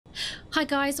Hi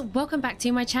guys, welcome back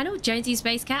to my channel, Jonesy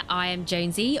Space Cat. I am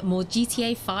Jonesy, more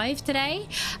GTA 5 today.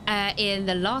 In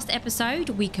the last episode,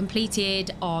 we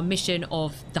completed our mission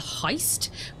of the heist.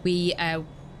 We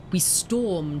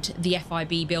stormed the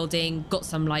FIB building, got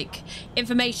some like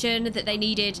information that they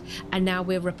needed, and now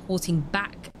we're reporting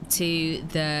back to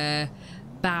the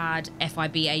bad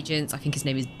FIB agents, I think his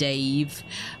name is Dave,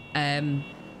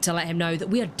 to let him know that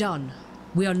we are done.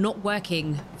 We are not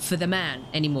working for the man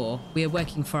anymore. We are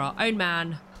working for our own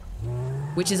man,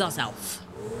 which is ourselves,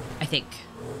 I think.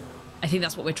 I think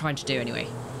that's what we're trying to do anyway.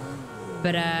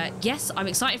 But yes, I'm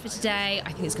excited for today.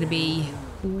 I think it's going to be...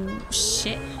 Ooh,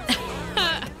 shit.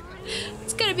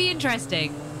 It's going to be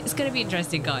interesting. It's going to be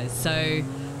interesting, guys. So,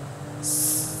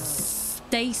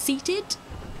 stay seated.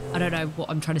 I don't know what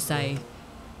I'm trying to say.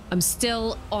 I'm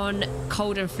still on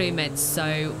cold and flu meds,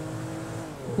 so...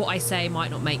 what I say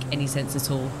might not make any sense at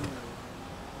all.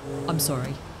 I'm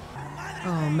sorry.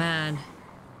 Oh man.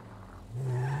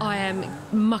 I am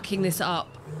mucking this up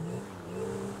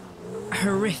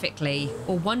horrifically,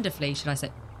 or wonderfully, should I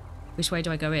say. Which way do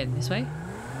I go in? This way?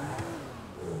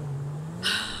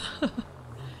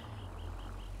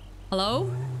 Hello?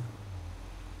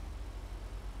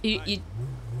 You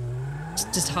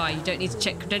just hi, you don't need to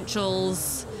check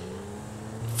credentials.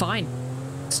 Fine.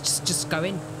 Just go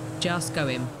in. Just go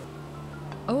in.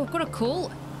 Oh, I've got a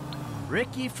call.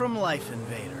 Ricky from Life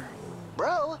Invader.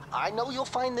 Bro, I know you'll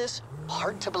find this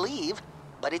hard to believe,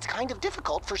 but it's kind of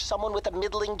difficult for someone with a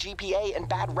middling GPA and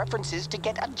bad references to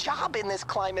get a job in this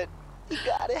climate. You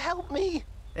gotta help me.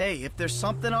 Hey, if there's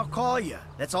something, I'll call you.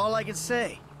 That's all I can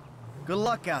say. Good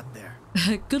luck out there.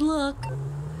 Good luck.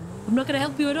 I'm not gonna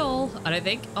help you at all, I don't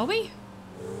think. Are we?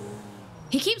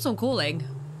 He keeps on calling.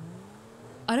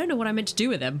 I don't know what I meant to do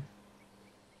with him.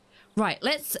 Right,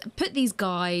 let's put these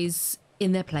guys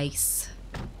in their place.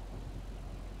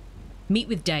 Meet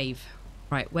with Dave.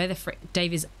 Right, where the frick...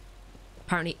 Dave is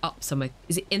apparently up somewhere.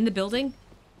 Is it in the building?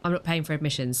 I'm not paying for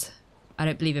admissions. I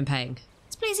don't believe in paying.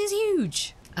 This place is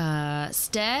huge.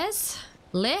 Stairs?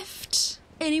 Lift?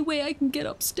 Any way I can get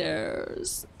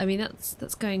upstairs? I mean,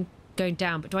 that's going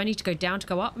down, but do I need to go down to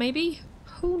go up, maybe?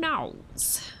 Who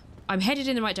knows? I'm headed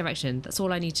in the right direction. That's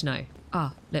all I need to know.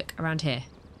 Ah, look, around here.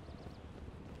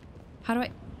 How do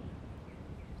I...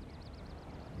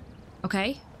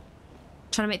 Okay.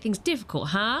 Trying to make things difficult,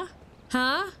 huh?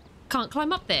 Huh? Can't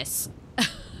climb up this.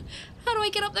 How do I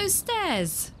get up those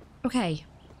stairs? Okay.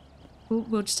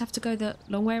 We'll just have to go the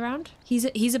long way around.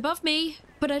 He's above me,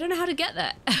 but I don't know how to get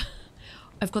there.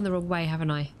 I've gone the wrong way,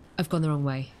 haven't I? I've gone the wrong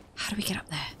way. How do we get up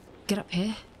there? Get up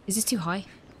here? Is this too high?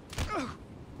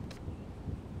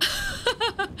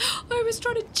 I was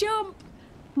trying to jump.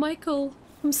 Michael,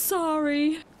 I'm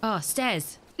sorry. Oh,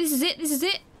 stairs. This is it. This is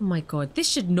it. Oh my god. This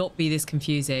should not be this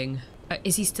confusing.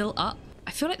 Is he still up?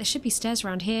 I feel like there should be stairs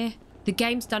around here. The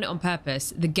game's done it on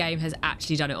purpose. The game has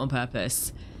actually done it on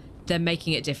purpose. They're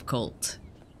making it difficult.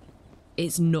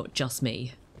 It's not just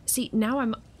me. See, now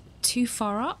I'm too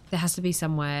far up. There has to be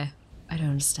somewhere. I don't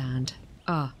understand.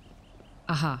 Ah.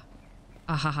 Aha.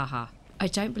 Aha ha ha. I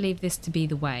don't believe this to be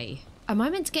the way. Am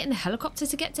I meant to get in the helicopter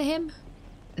to get to him?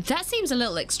 That seems a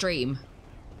little extreme.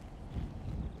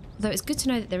 Although it's good to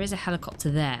know that there is a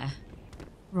helicopter there.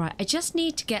 Right, I just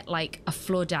need to get like a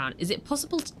floor down. Is it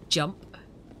possible to jump?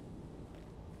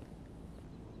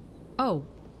 Oh,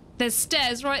 there's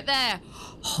stairs right there.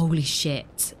 Holy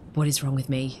shit. What is wrong with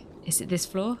me? Is it this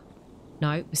floor?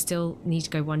 No, we still need to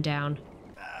go one down.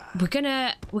 We're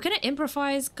gonna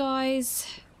improvise, guys.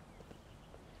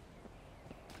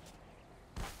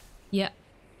 Yeah.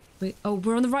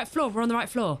 We're on the right floor. We're on the right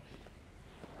floor.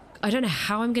 I don't know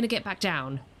how I'm gonna get back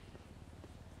down.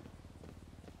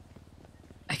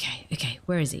 Okay,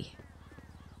 where is he?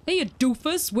 Hey, you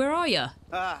doofus, where are you?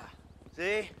 Ah,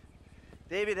 see?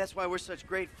 David, that's why we're such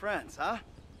great friends, huh?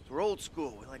 We're old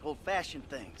school, we like old-fashioned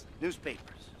things.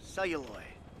 Newspapers, celluloid.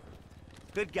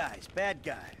 Good guys, bad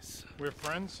guys. We're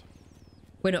friends?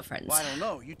 We're not friends. Well, I don't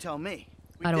know, you tell me.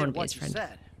 I don't want to did be what his friend. you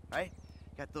said, right?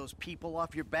 Got those people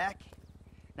off your back?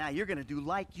 Now you're gonna do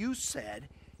like you said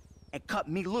and cut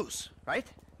me loose, right?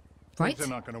 Right? Things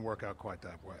are not gonna work out quite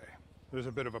that way. There's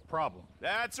a bit of a problem.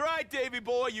 That's right, Davy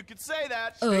boy. You could say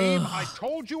that. Steve, I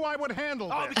told you I would handle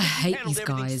this. Because I hate you've handled these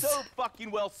everything guys. so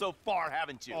fucking well so far,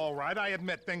 haven't you? All right, I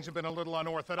admit things have been a little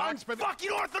unorthodox, but...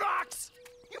 Fucking orthodox!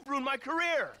 You've ruined my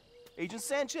career. Agent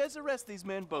Sanchez, arrest these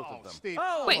men, both of them. Steve,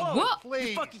 Wait, what? please.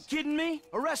 You fucking kidding me?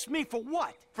 Arrest me for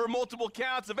what? For multiple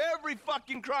counts of every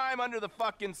fucking crime under the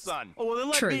fucking sun. Oh, well, then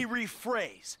let True. me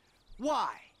rephrase. Why?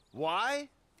 Why?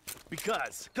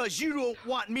 Because you don't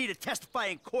want me to testify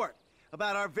in court.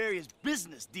 about our various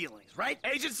business dealings, right?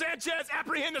 Agent Sanchez,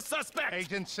 apprehend the suspect!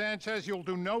 Agent Sanchez, you'll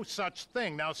do no such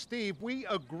thing. Now, Steve, we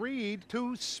agreed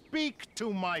to speak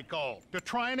to Michael, to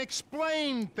try and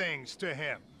explain things to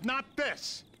him. Not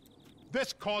this.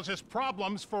 This causes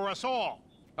problems for us all.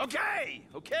 Okay,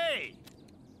 okay.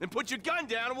 Then put your gun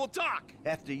down and we'll talk.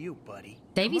 After you, buddy.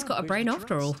 Davy's got a brain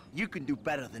after all. You can do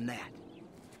better than that.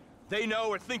 They know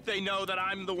or think they know that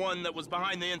I'm the one that was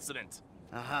behind the incident.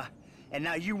 Uh-huh. And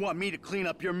now you want me to clean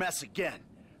up your mess again,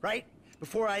 right?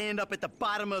 Before I end up at the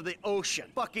bottom of the ocean.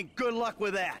 Fucking good luck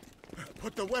with that.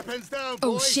 Put the weapons down,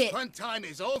 Oh, boys. shit. Fun time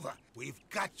is over. We've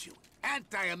got you.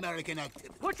 Anti-American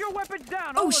activity. Put your weapons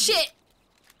down! Oh, shit!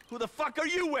 Who the fuck are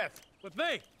you with? With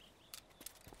me!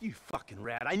 You fucking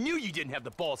rat. I knew you didn't have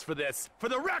the balls for this. For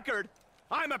the record,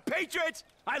 I'm a patriot.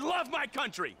 I love my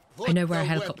country. I know where Put a the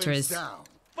helicopter weapons is. down.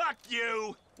 Fuck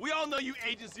you. We all know you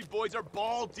agency boys are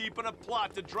ball deep in a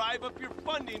plot to drive up your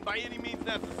funding by any means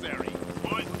necessary.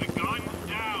 Put the gun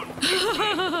down.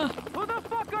 Who the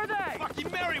fuck are they?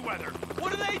 Fucking Merryweather.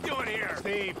 What are they doing here?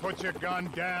 Steve, put your gun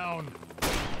down.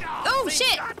 Oh, see,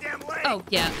 shit! Goddamn leg. Oh,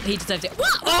 yeah, he deserved it.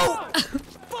 What? Oh!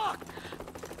 Fuck.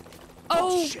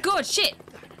 Oh, shit. God, shit!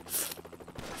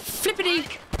 Flippity!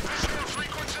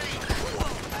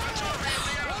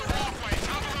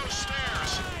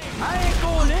 I ain't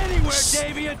going anywhere,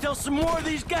 Davy, until some more of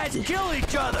these guys kill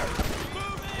each other.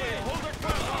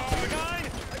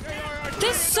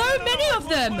 There's so many of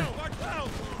them!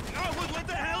 What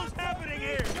the hell is happening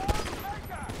here?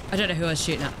 I don't know who I was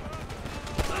shooting at.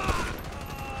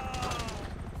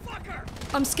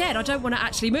 I'm scared. I don't want to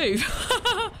actually move.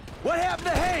 What happened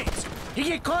to Hayes? He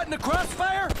get caught in the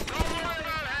crossfire? Don't worry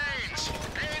about Hayes.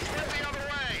 Hayes went the other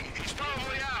way. He's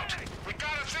probably out. We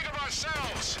gotta think of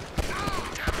ourselves.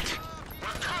 Damn it. We're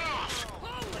cut off.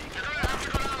 You're gonna have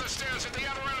to go down the stairs at the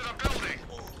other end of the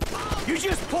building. You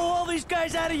just pull all these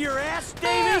guys out of your ass,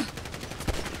 Davy?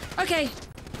 Okay.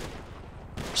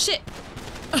 Shit.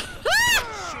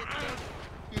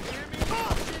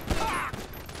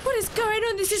 What is going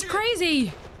on? This is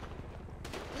crazy.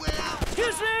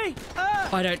 Excuse me?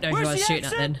 I don't know who I where's was the shooting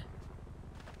at exit?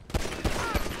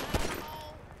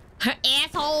 then.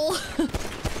 Asshole!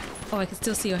 Oh, I can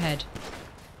still see your head.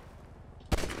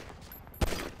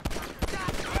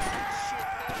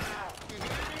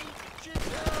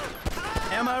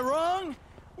 Am I wrong?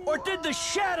 Or did the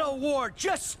Shadow War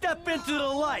just step into the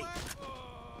light?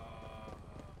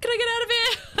 Can I get out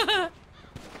of here?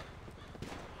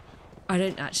 I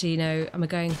don't actually know. Am I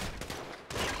going?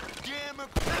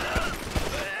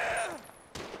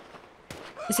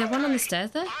 Is there one on the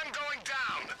stairs there? I'm going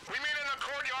down. We meet in the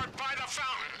courtyard by the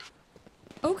fountain.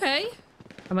 Okay.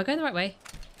 Am I going the right way?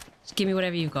 Just give me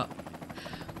whatever you've got.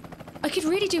 I could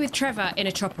really do with Trevor in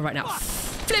a chopper right now.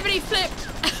 Flippity flip!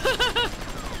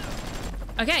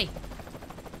 Okay.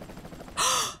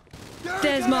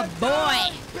 There's my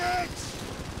boy!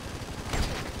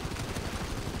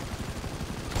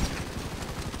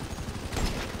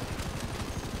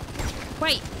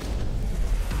 Wait.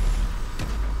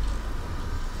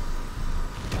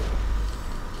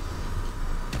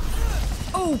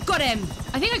 Oh, got him!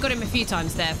 I think I got him a few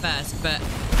times there first, but...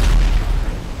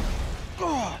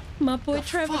 My boy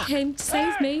Trevor came to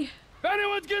save me. If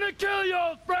anyone's gonna kill you,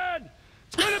 old friend,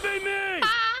 it's gonna be me!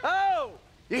 Oh!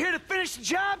 You here to finish the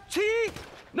job, T?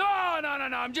 No,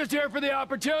 I'm just here for the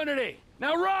opportunity.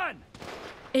 Now run!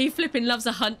 He flipping loves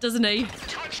a hunt, doesn't he?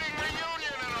 Touching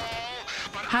reunion and all.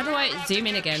 But How do I zoom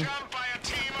in again? jumped by a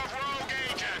team of rogue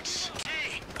agents. T,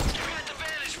 you're at the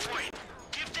vantage point.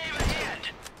 Give Dave a hand.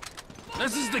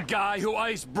 This is the guy who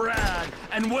iced Brad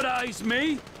and would ice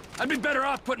me? I'd be better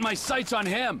off putting my sights on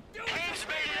him. Hayes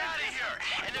made it out of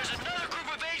here, and there's another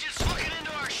group of agents looking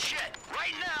into our shit.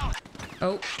 Right now,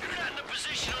 Oh. you're not in a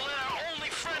position to let our only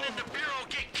friend in the Bureau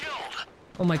get killed.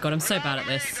 Oh my god, I'm so bad at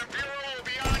this. The Bureau will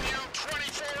be on you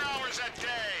 24 hours a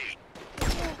day.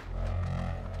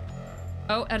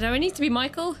 Oh, do I need to be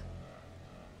Michael?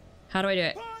 How do I do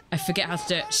it? I forget how to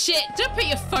do it. Shit, don't put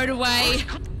your phone away.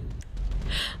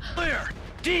 Clear!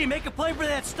 D, make a play for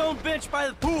that stone bench by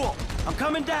the pool. I'm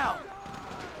coming down.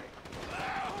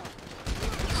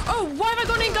 Oh, why have I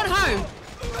gone in and gone home?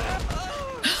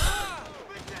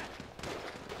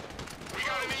 We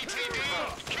got an ETD.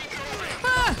 Keep moving.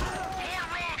 Ah, More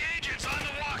rogue agents on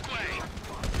the walkway.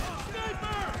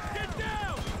 Sniper! Get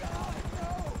down!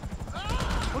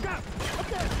 Look out.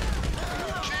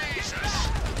 Jesus.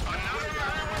 Another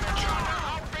Merryweather chopper.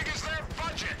 How big is their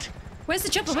budget? where's the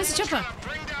chopper? Where's the chopper?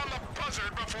 Bring down the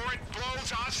buzzard before it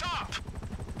blows us up.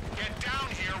 Get down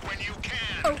here when you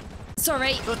can. Oh,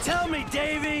 sorry. So tell me,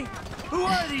 Davy, who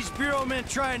are these Bureau men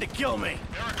trying to kill me?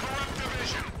 They're a corrupt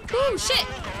division. Oh, shit!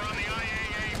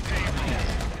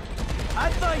 I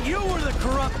thought you were the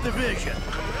corrupt division.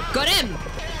 Got him!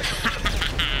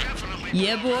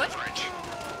 Yeah, boy.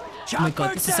 Oh my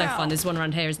god, this is so fun. There's one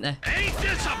around here, isn't there? Ain't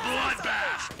this a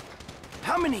bloodbath?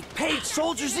 How many paid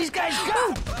soldiers these guys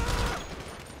got?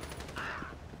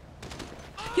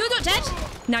 You're not dead?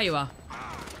 Now you are.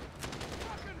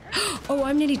 Oh,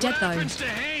 I'm nearly dead, though. What happens to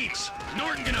Haynes?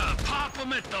 Norton gonna pop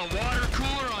him at the water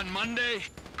cooler on Monday?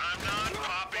 I'm not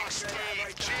popping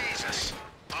Steve. Jesus.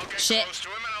 I'll get Shit. close to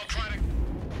him and I'll try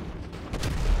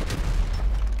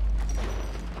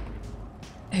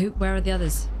to... Where are the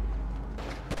others?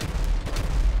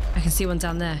 I can see one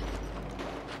down there.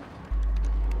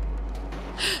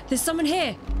 There's someone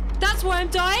here. That's why I'm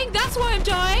dying. That's why I'm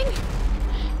dying.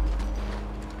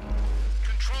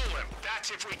 Control him. That's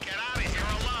if we get out of here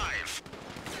alive.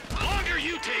 The longer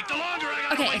you take, the longer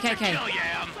I gotta wait to kill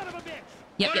Yam.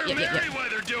 Yep. What are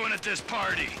Merryweather doing at this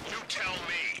party? You tell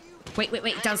me. Wait.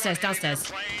 Downstairs.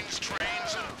 Planes,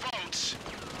 trains, and boats.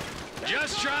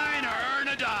 Just trying to earn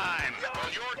a dime. Well,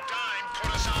 your dime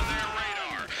put us on their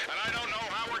radar, and I don't know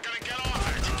how we're gonna get off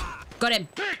it. Got him.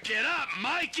 Pick it up,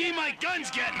 Mikey. My gun's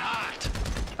getting hot.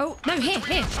 Oh, no, here. The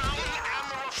fountain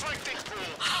and the reflecting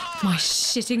pool. My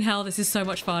shitting hell, this is so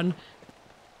much fun.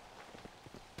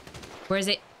 Where is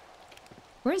it?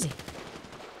 Where is he?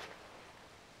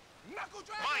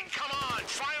 Mike, come on.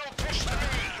 Final push to me.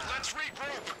 Let's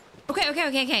regroup.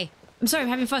 Okay. I'm sorry, I'm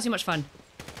having far too much fun.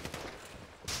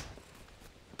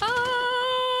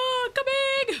 Ah,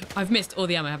 coming! I've missed all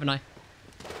the ammo, haven't I?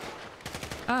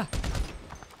 Ah.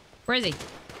 Where is he?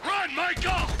 Run,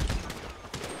 Michael!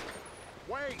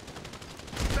 Wait!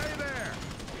 Stay there!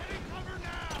 Getting cover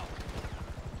now.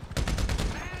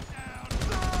 Man down.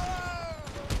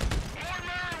 More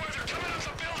Merryweather coming out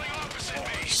the building opposite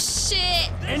me. Shit!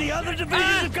 Any other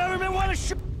divisions of government want to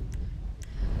show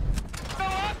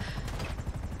up?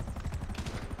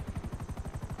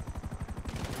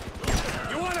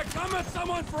 You wanna come at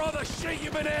someone for all the shit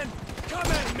you've been in? Come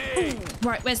at me!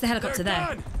 Right, where's the helicopter They're there?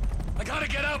 done. I gotta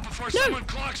get out before someone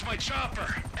clocks my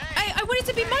chopper. I wanted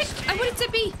to be Mike. I wanted to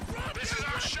be. This is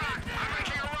our shot. I'm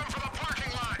making a run for the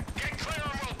parking lot. Get clear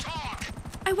and we'll talk.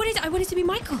 I wanted to be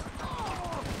Michael. Are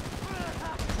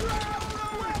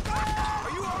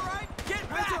you all right? Get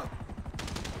back!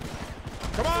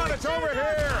 Come on, it's over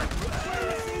here!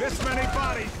 This many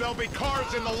bodies, there'll be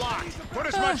cars in the lot. Put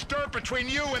as much dirt between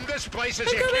you and this place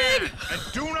as you can. And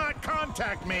do not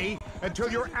contact me until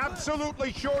you're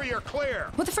absolutely sure you're clear.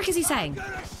 What the frick is he saying?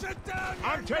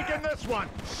 I'm taking this one.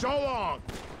 So long.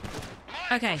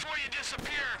 Mike, Okay. before you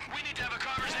disappear, we need to have a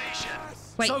conversation.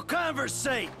 Wait. So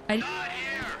conversate. I- Not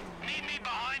here. Meet me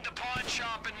behind the pawn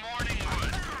shop in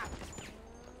Morningwood.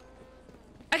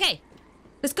 Okay,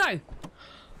 let's go.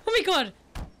 Oh my god,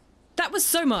 that was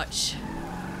so much.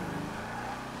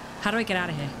 How do I get out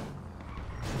of here?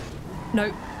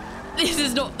 No, this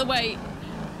is not the way.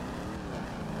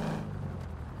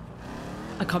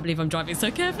 I can't believe I'm driving so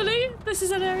carefully. This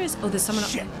is hilarious. Oh, there's someone up.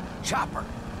 Shit. Chopper.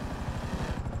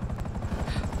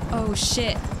 Oh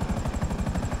shit.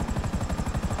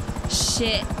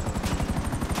 Shit.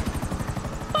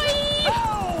 Bye.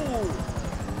 Oh!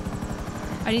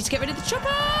 I need to get rid of the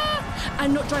chopper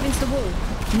and not drive into the wall.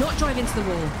 Not drive into the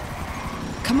wall.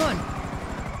 Come on.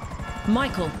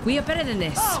 Michael, we are better than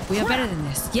this. Oh, we are crap. better than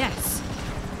this. Yes.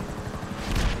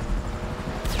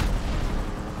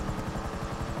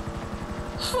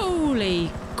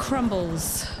 Holy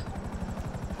crumbles.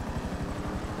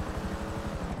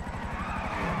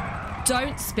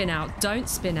 Don't spin out. Don't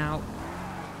spin out.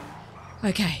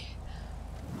 Okay.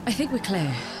 I think we're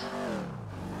clear.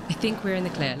 I think we're in the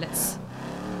clear. Let's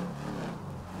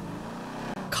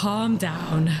calm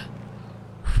down.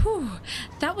 Whew.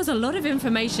 That was a lot of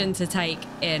information to take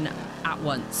in at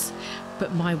once.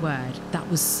 But my word, that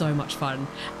was so much fun.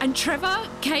 And Trevor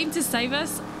came to save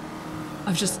us.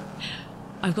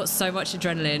 I've got so much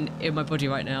adrenaline in my body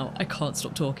right now. I can't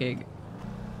stop talking.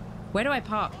 Where do I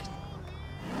park?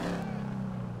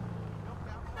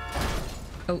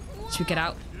 Oh, should we get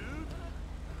out?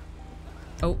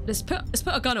 Oh, let's put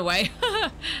a gun away.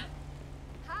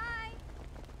 Hi.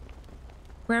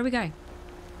 Where are we going?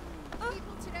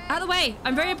 Out of the way!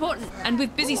 I'm very important and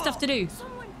with busy stuff to do.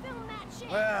 Someone film that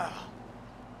shit. Well,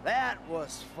 that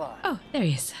was fun. Oh, there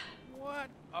he is. What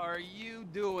are you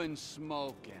doing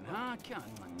smoking, huh? Come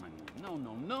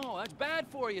on. No. That's bad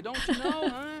for you, don't you know,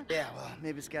 huh? Yeah, well,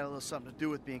 maybe it's got a little something to do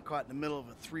with being caught in the middle of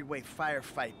a three-way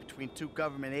firefight between two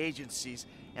government agencies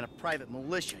and a private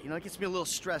militia. You know, it gets me a little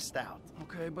stressed out.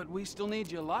 Okay, but we still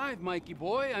need you alive, Mikey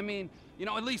boy. I mean, you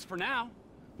know, at least for now.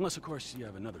 Unless, of course, you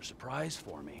have another surprise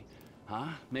for me. Huh?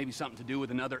 Maybe something to do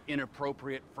with another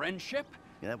inappropriate friendship?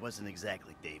 Yeah, that wasn't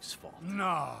exactly Dave's fault.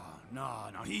 No.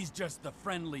 He's just the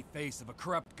friendly face of a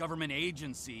corrupt government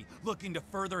agency looking to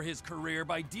further his career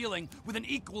by dealing with an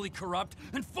equally corrupt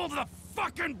and full to the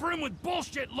fucking brim with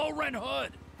bullshit low-rent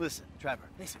hood. Listen, Trevor,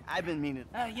 I've been meaning...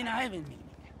 I've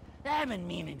been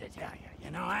meaning to tell you,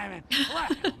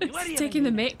 what are you taking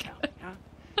the mic.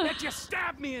 That you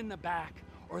stabbed me in the back,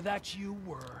 or that you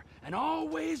were, and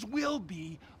always will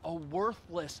be, a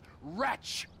worthless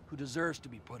wretch who deserves to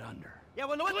be put under. Yeah,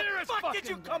 well, what the fuck did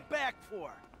you come back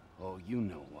for? Oh, you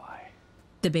know why.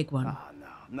 The big one. Oh,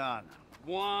 no.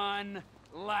 One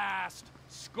last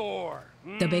score.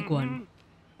 The big one.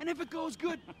 And if it goes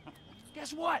good,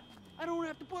 guess what? I don't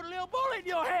have to put a little bullet in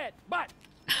your head. But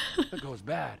if it goes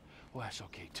bad, well, that's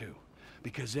okay, too.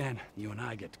 Because then you and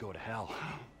I get to go to hell.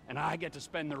 And I get to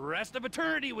spend the rest of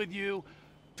eternity with you,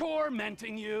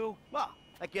 tormenting you. Well,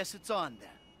 I guess it's on then.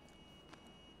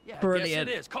 Yeah, Brilliant. I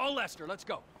guess it is. Call Lester. Let's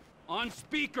go. On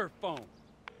speakerphone.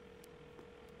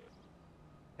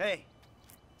 Hey,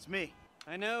 it's me.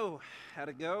 I know. How'd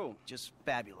it go? Just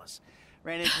fabulous.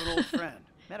 Ran into an old friend.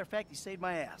 Matter of fact, he saved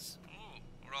my ass. Ooh,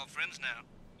 we're all friends now.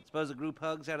 Suppose a group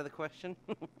hug's out of the question?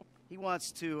 He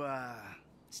wants to,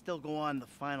 still go on the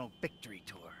final victory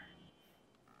tour.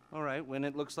 All right, when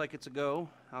it looks like it's a go,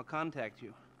 I'll contact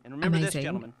you. And remember this,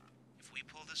 gentlemen. If we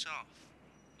pull this off,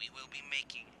 we will be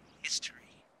making history.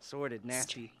 Sordid,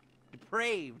 nasty,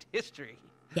 depraved history.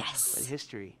 Yes. But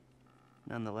history,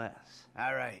 nonetheless.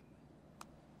 All right.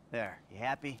 There, you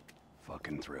happy?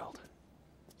 Fucking thrilled.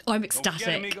 I'm Don't forget,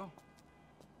 ecstatic. amigo.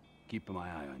 Keeping my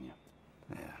eye on you.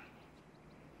 Yeah.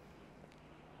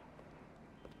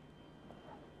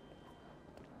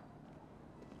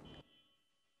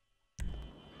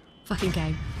 Fucking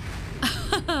game.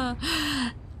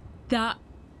 That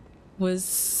was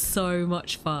so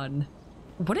much fun.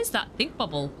 What is that think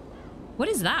bubble? What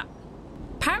is that?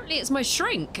 Apparently it's my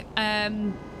shrink.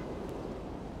 I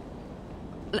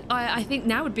think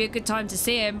now would be a good time to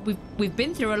see him. We've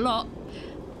been through a lot.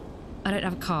 I don't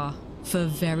have a car for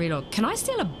very long. Can I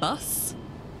steal a bus?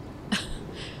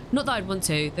 Not that I'd want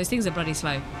to. Those things are bloody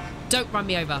slow. Don't run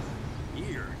me over.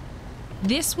 Here.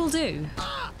 This will do.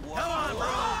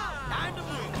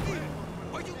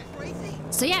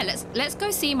 So yeah, let's go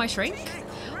see my shrink.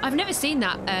 I've never seen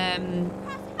that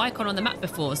icon on the map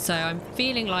before, so I'm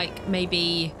feeling like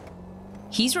maybe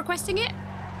he's requesting it.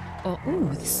 Or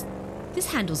ooh, this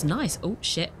handle's nice. Oh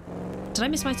shit! Did I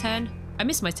miss my turn? I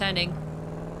missed my turning.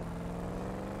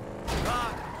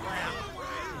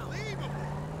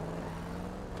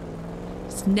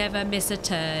 Just never miss a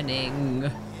turning.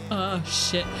 Oh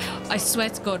shit! I swear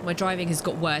to God, my driving has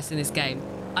got worse in this game.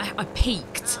 I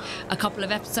peaked a couple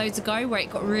of episodes ago where it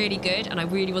got really good and I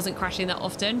really wasn't crashing that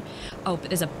often. Oh, but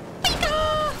there's a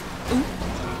ooh.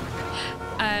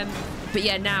 But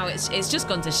yeah, now it's just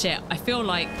gone to shit. I feel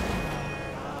like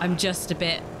I'm just a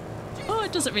bit, oh,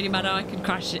 it doesn't really matter. I can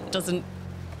crash. It doesn't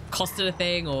cost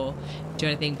anything or do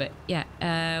anything. But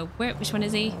yeah, which one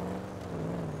is he?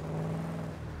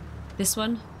 This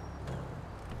one?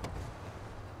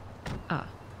 Ah.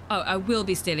 Oh, I will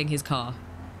be stealing his car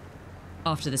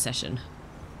after the session,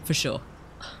 for sure.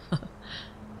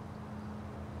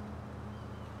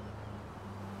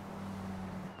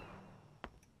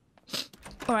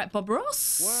 All right, Bob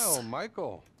Ross. Well,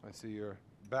 Michael, I see you're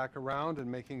back around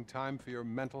and making time for your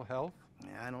mental health.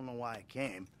 Yeah, I don't know why I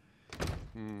came.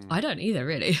 I don't either,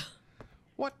 really.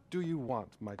 What do you want,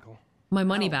 Michael? My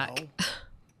money back.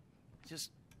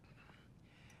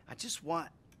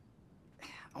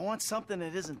 I want something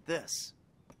that isn't this.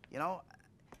 You know,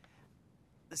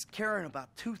 this caring about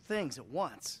two things at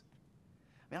once.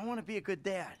 I mean, I want to be a good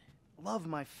dad, love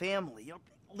my family, you know,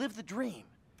 live the dream.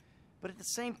 But at the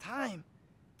same time,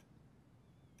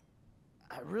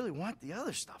 I really want the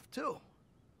other stuff, too.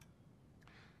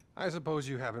 I suppose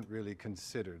you haven't really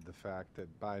considered the fact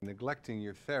that by neglecting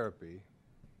your therapy,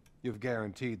 you've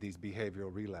guaranteed these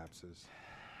behavioral relapses.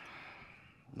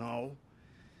 No,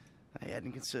 I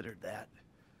hadn't considered that.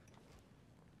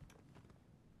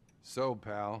 So,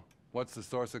 pal, what's the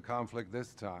source of conflict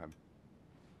this time?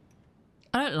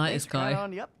 I don't like this Things kinda guy.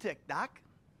 on the uptick, Doc.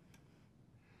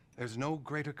 There's no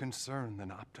greater concern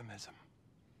than optimism.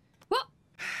 What?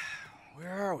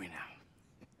 Where are we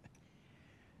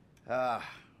now?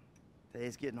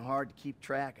 Today's getting hard to keep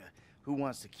track of who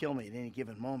wants to kill me at any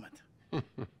given moment.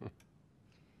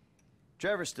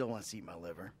 Trevor still wants to eat my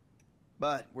liver,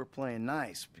 but we're playing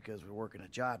nice because we're working a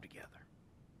job together.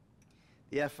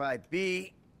 The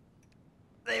FIB,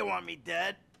 they want me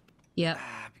dead. Yep.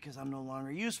 Because I'm no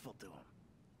longer useful to them.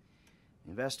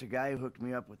 The investor guy who hooked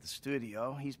me up with the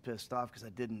studio, he's pissed off because I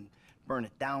didn't burn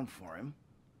it down for him.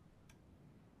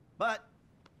 But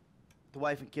the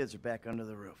wife and kids are back under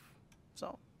the roof.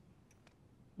 So,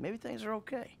 maybe things are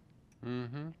okay.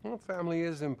 Mm-hmm. Well, family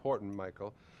is important,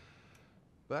 Michael.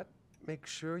 But make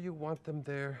sure you want them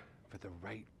there for the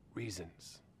right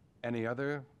reasons. Any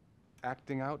other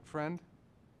acting out, friend?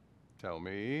 Tell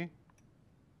me.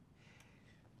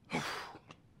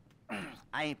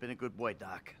 I ain't been a good boy,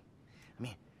 Doc. I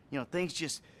mean, you know, things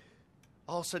just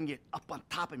all of a sudden get up on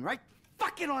top of me, right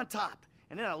fucking on top.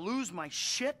 And then I lose my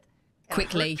shit.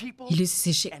 Quickly. He loses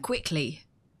his shit quickly.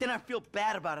 Then I feel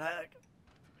bad about it.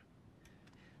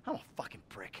 I'm a fucking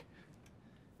prick.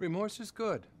 Remorse is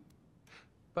good,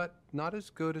 but not as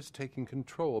good as taking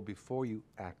control before you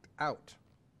act out.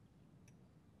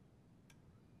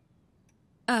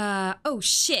 Oh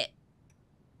shit.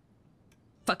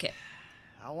 Fuck it.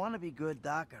 I want to be good,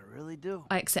 Doc, I really do.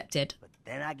 I accepted. But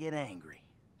then I get angry.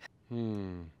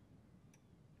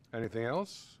 Anything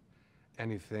else?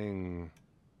 Anything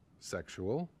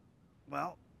sexual?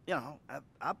 Well, you know,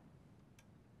 I've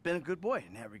been a good boy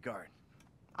in that regard.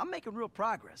 I'm making real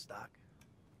progress, Doc.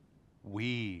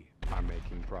 We are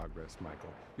making progress,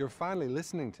 Michael. You're finally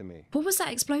listening to me. What was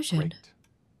that explosion? Great.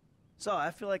 So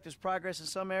I feel like there's progress in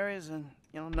some areas and,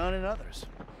 you know, none in others.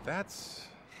 That's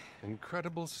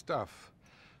incredible stuff.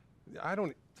 I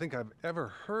don't think I've ever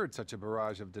heard such a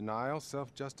barrage of denial,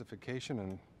 self-justification,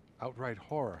 and outright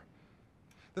horror.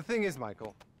 The thing is,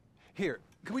 Michael, here,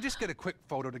 can we just get a quick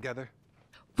photo together?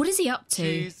 What is he up to?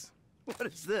 Jeez. What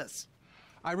is this?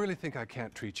 I really think I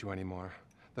can't treat you anymore.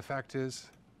 The fact is,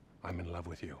 I'm in love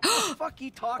with you. What the fuck are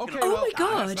you talking about? Oh my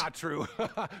God. That's not true.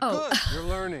 Oh. Good, you're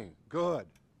learning. Good.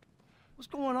 What's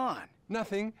going on?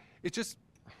 Nothing. It's just,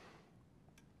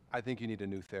 I think you need a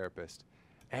new therapist.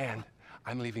 And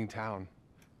I'm leaving town.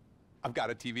 I've got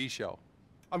a TV show.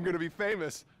 I'm gonna be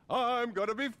famous. I'm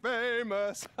gonna be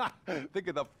famous. Think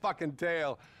of the fucking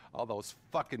tale. All those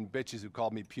fucking bitches who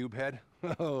called me pube head.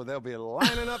 Oh, they'll be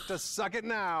lining up to suck it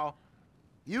now.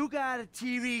 You got a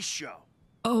TV show.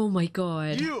 Oh my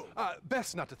God. You!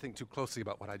 Best not to think too closely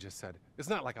about what I just said. It's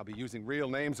not like I'll be using real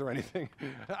names or anything.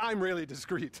 I'm really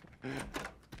discreet.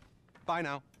 Bye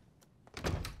now.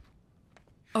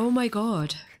 Oh my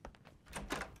God.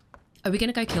 Are we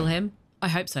gonna go kill him? I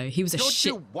hope so. He was a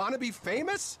shit. Don't you want to be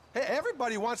famous? Hey,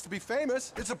 everybody wants to be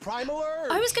famous. It's a primal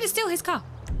urge. I was gonna steal his car.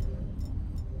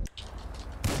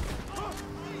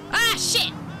 Ah,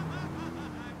 shit!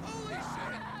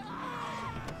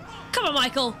 Come on,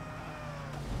 Michael.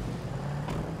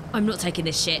 I'm not taking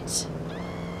this shit.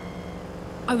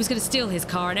 I was gonna steal his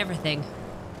car and everything.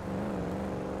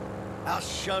 I'll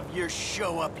shove your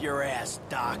show up your ass,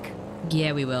 Doc.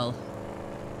 Yeah, we will.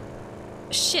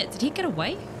 Shit, did he get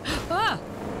away? Ah!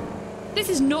 This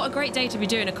is not a great day to be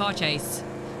doing a car chase.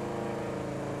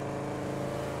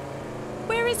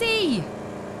 Where is he?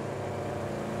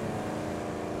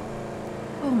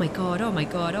 Oh my God, oh my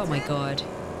God, oh my God.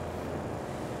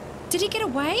 Did he get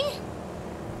away?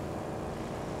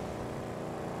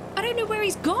 I don't know where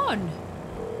he's gone.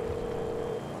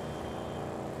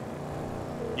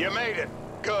 You made it.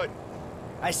 Good.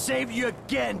 I saved you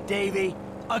again, Davey.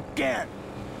 Again.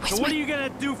 So what are you gonna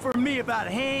do for me about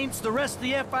Haynes, the rest of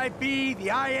the FIB, the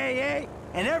IAA,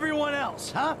 and everyone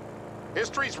else, huh?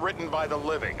 History's written by the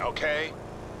living, okay?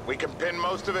 We can pin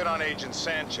most of it on Agent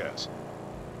Sanchez.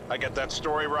 I get that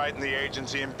story right and the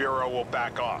agency and bureau will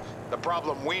back off. The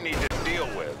problem we need to deal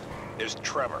with is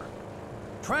Trevor.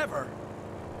 Trevor?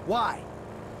 Why?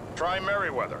 Try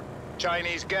Merriweather,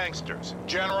 Chinese gangsters,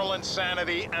 general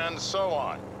insanity, and so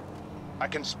on. I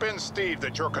can spin Steve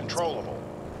that you're controllable,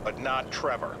 but not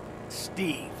Trevor.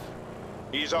 Steve.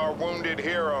 He's our wounded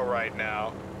hero right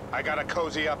now. I gotta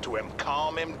cozy up to him,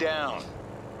 calm him down.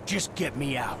 Just get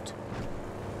me out.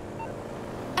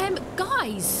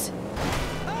 Guys.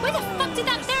 Where the fuck did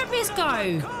that therapist go?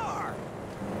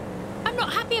 I'm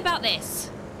not happy about this.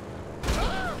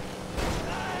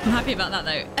 I'm happy about that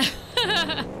though.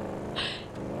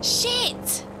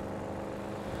 Shit!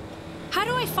 How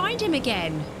do I find him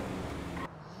again?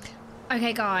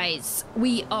 Okay guys,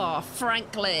 we are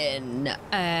Franklin.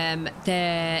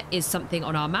 There is something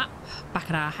on our map back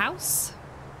at our house.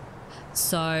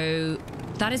 So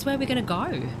that is where we're gonna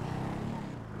go.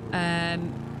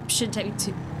 Shouldn't take me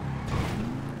to...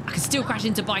 I can still crash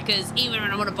into bikers even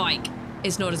when I'm on a bike.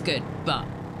 It's not as good, but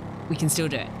we can still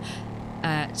do it.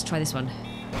 Let's try this one.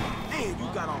 Man,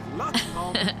 you got off lucky,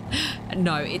 homie.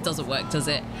 No, it doesn't work, does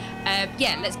it?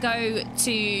 Yeah, let's go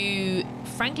to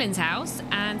Franklin's house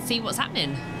and see what's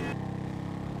happening.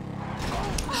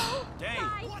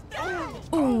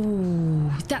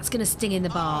 Oh, that's gonna sting in the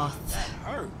bath.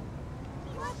 hurt.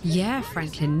 Yeah,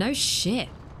 Franklin, no shit.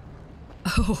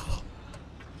 Oh.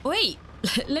 Wait,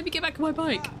 let me get back on my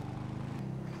bike.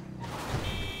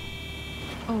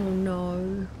 Oh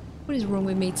no. What is wrong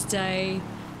with me today?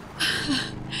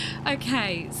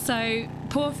 Okay, so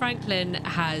poor Franklin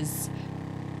has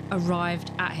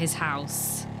arrived at his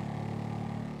house.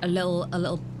 A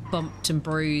little bumped and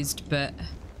bruised, but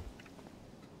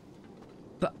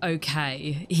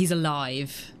okay. He's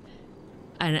alive.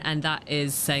 And that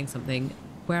is saying something.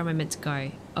 Where am I meant to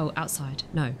go? Oh, outside.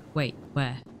 No, wait,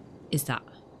 where is that?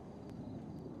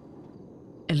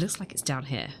 It looks like it's down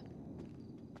here.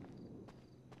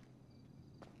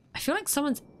 I feel like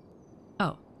someone's...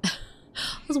 Oh. I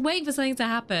was waiting for something to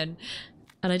happen.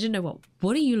 And I didn't know what.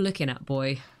 What are you looking at,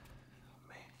 boy?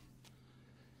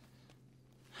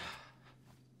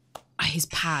 His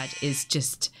pad is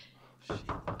just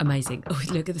amazing. Oh,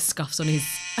 look at the scuffs on his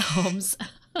arms.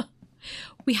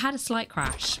 We had a slight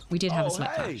crash. We did have a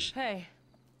slight crash. Hey.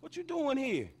 What you doing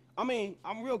here? I mean,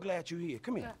 I'm real glad you're here.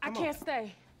 Come here. I can't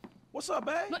stay. What's up,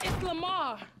 babe? No, it's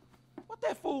Lamar. What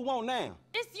that fool want now?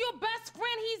 It's your best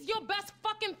friend. He's your best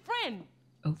fucking friend.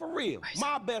 Oh. For real.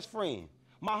 My best friend.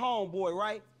 My homeboy,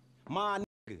 right? My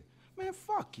nigga. Man,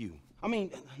 fuck you. I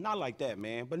mean, not like that,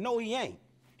 man. But no, he ain't.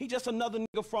 He just another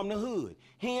nigga from the hood.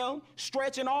 Him,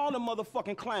 stretching all the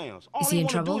motherfucking clowns. All he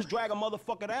wanna do is drag a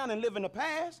motherfucker down and live in the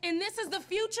past. And this is the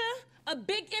future? A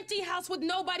big empty house with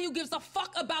nobody who gives a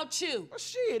fuck about you. Well,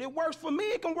 shit, it works for me.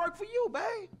 It can work for you,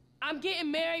 babe. I'm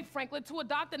getting married, Franklin, to a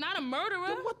doctor, not a murderer.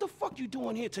 Then what the fuck you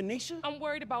doing here, Tanisha? I'm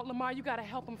worried about Lamar. You gotta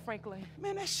help him, Franklin.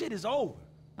 Man, that shit is over.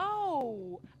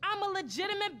 Oh, I'm a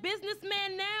legitimate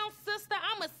businessman now, sister.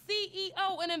 I'm a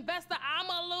CEO, an investor. I'm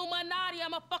a Illuminati.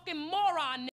 I'm a fucking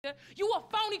moron, nigga. You a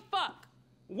phony fuck.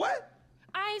 What?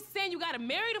 I ain't saying you gotta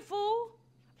marry the fool.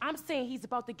 I'm saying he's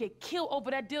about to get killed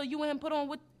over that deal you and him put on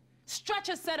with...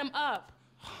 Stretcher set him up.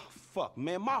 Fuck,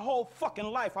 man. My whole fucking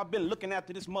life I've been looking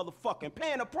after this motherfucker and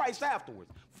paying the price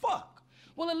afterwards. Fuck.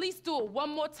 Well, at least do it one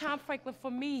more time, Franklin, for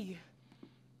me.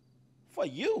 For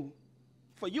you?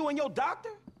 For you and your doctor?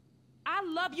 I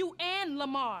love you and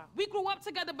Lamar. We grew up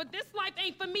together, but this life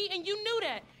ain't for me, and you knew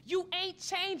that. You ain't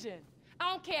changing.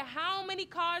 I don't care how many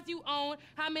cars you own,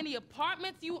 how many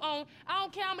apartments you own. I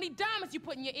don't care how many diamonds you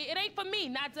put in your ear. It ain't for me,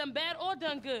 not done bad or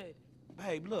done good.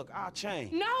 Babe, look, I'll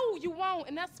change. No, you won't,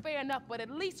 and that's fair enough, but at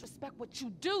least respect what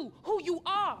you do, who you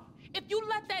are. If you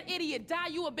let that idiot die,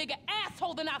 you a bigger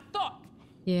asshole than I thought.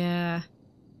 Yeah.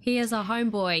 He is our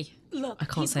homeboy. Look, I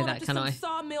can't say that, can I?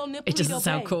 Sawmill, it doesn't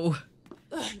sound cool.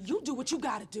 You do what you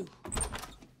gotta do.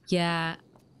 Yeah.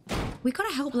 We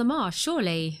gotta help Lamar,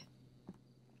 surely.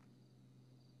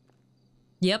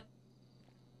 Yep.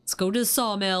 Let's go to the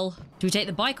sawmill. Do we take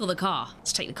the bike or the car?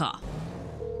 Let's take the car.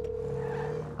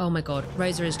 Oh my god,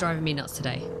 Rosa is driving me nuts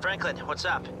today. Franklin, what's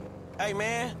up? Hey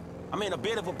man, I'm in a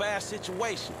bit of a bad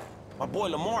situation. My boy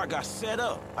Lamar got set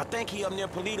up. I think he up near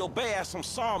Paleto Bay at some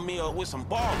sawmill with some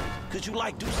ballers. Could you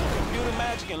like do some computer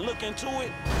magic and look into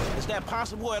it? Is that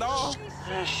possible at all?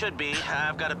 Should be.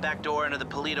 I've got a back door into the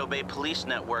Paleto Bay police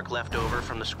network left over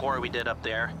from the score we did up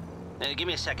there. Give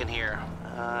me a second here.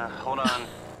 Hold on.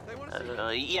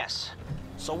 Yes.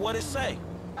 So what'd it say?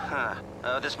 Huh.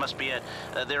 This must be it.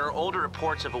 There are older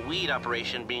reports of a weed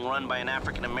operation being run by an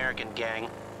African-American gang.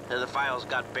 The files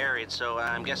got buried, so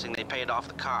I'm guessing they paid off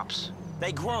the cops.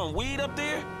 They growing weed up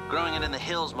there? Growing it in the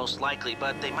hills, most likely,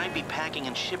 but they might be packing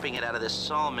and shipping it out of this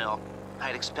sawmill.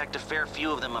 I'd expect a fair few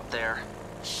of them up there.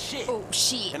 Shit. Oh,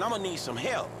 shit. And I'm gonna need some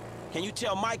help. Can you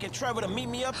tell Mike and Trevor to meet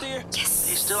me up there? Yes.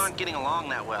 They still aren't getting along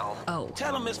that well. Oh.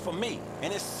 Tell them it's for me,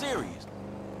 and it's serious.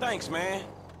 Thanks, man.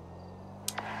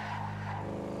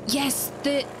 Yes,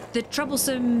 the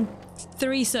troublesome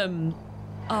threesome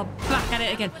are back at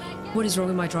it again. What is wrong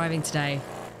with my driving today?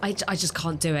 I just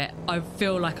can't do it. I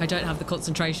feel like I don't have the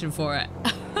concentration for it.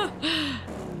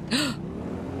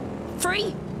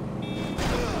 3?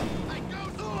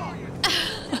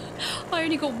 I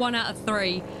only got 1 out of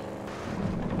 3.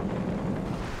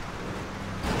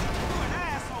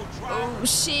 Oh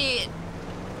shit.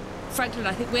 Franklin,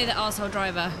 I think we're the arsehole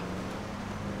driver.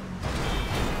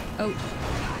 Oh.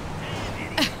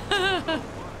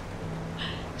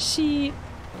 Shit.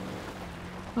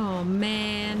 Oh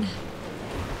man.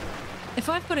 If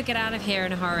I've got to get out of here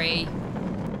in a hurry,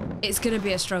 it's gonna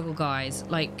be a struggle, guys.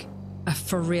 Like, a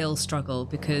for real struggle,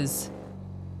 because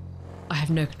I have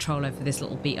no control over this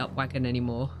little beat up wagon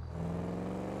anymore.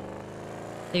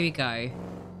 Here we go.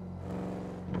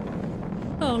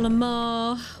 Oh,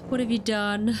 Lamar, what have you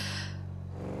done?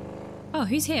 Oh,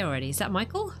 who's here already? Is that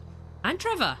Michael? And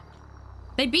Trevor?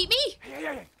 They beat me?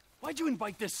 Hey. Why'd you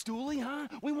invite this stoolie, huh?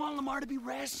 We want Lamar to be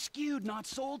rescued, not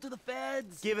sold to the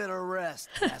feds. Give it a rest,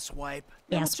 asswipe.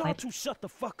 Now, would y'all two shut the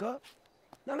fuck up?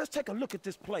 Now, let's take a look at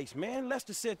this place, man.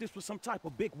 Lester said this was some type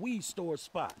of big weed store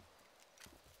spot.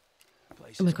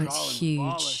 Oh my god, it's huge.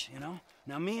 Ballers, you know?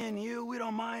 Now, me and you, we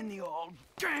don't mind the old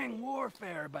gang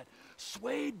warfare, but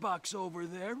Suede Buck's over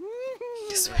there.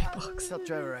 Suede Bucks. Tell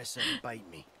Trevor I said bite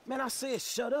me. Man, I said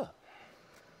shut up.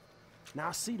 Now,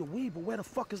 I see the weed, but where the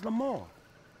fuck is Lamar?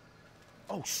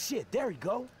 Oh, shit, there he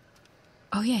go.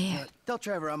 Oh, yeah. Tell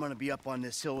Trevor I'm gonna be up on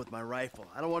this hill with my rifle.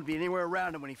 I don't want to be anywhere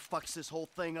around him when he fucks this whole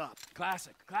thing up.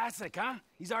 Classic, huh?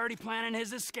 He's already planning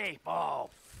his escape. Oh,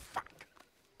 fuck.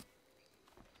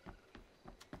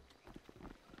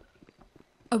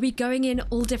 Are we going in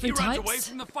all different types? He runs away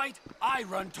from the fight, I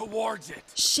run towards it.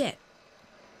 Shit.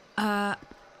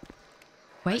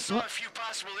 Wait, I saw a few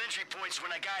possible entry points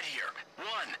when I got here. 1,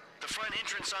 the front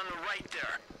entrance on the right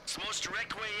there. It's the most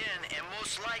direct way in and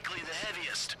most likely the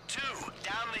heaviest. 2,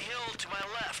 down the hill to my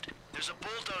left. There's a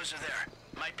bulldozer there.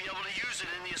 Might be able to use it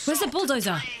in the assault. Where's the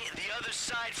bulldozer? 3, the other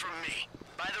side from me,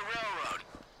 by the railroad.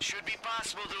 Should be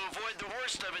possible to avoid the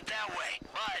worst of it that way,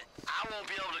 but I won't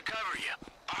be able to cover you.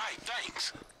 All right,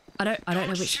 thanks. I don't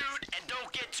know which. Shoot and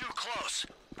don't get too close.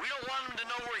 We don't want them to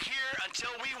know we're here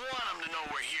until we want them to know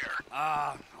we're here.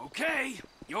 Okay.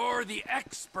 You're the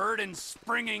expert in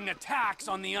springing attacks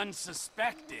on the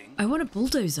unsuspecting. I want a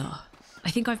bulldozer.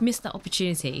 I think I've missed that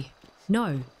opportunity.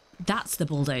 No, that's the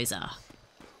bulldozer.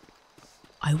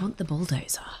 I want the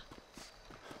bulldozer.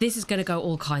 This is going to go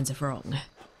all kinds of wrong,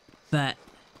 but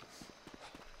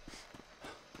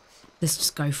let's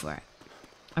just go for it.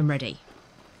 I'm ready.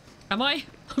 Am I?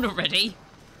 I'm not ready.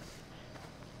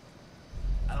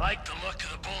 I like the look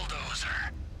of the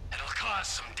bulldozer. It'll cause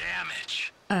some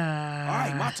damage. All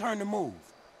right, my turn to move.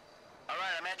 All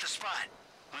right, I'm at the spot.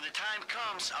 When the time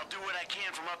comes, I'll do what I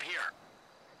can from up here.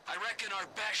 I reckon our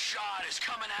best shot is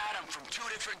coming at him from 2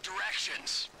 different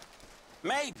directions.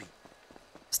 Maybe.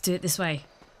 Let's do it this way.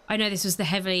 I know this was the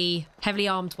heavily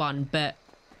armed one, but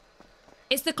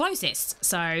it's the closest,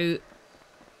 so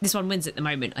this one wins at the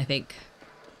moment, I think.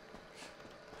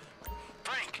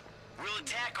 Frank, we'll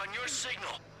attack on your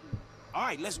signal. All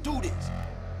right, let's do this.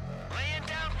 Laying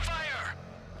down fire.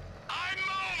 I'm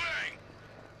moving.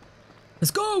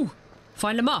 Let's go.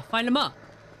 Find Lamar.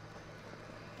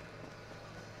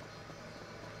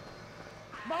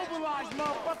 Mobilize,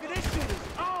 motherfucker. This shit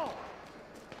is on.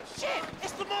 Shit,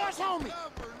 it's Lamar's homie.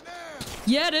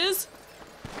 Yeah, it is.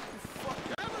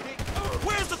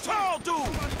 Where's the tall dude?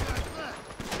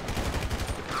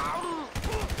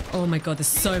 Oh my god, there's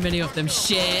so many of them.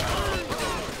 Shit.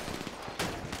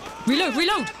 Reload. If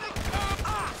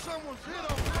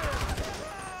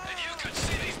you could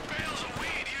see these bales of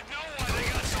weed, you'd know why they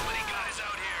got so many guys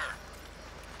out here.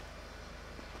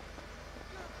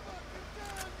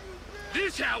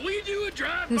 This how we do a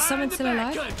drive-by There's someone in the still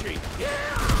alive? backcountry.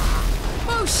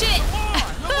 Oh shit!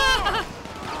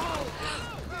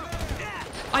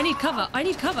 I need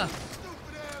cover.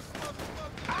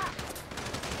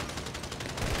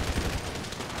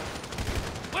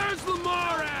 Where's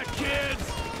Lamar at,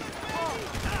 kids?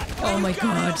 Oh my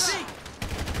god.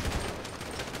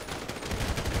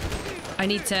 I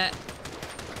need to...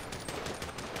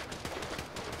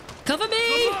 Cover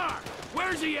me! Lamar,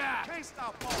 where's he at? Can't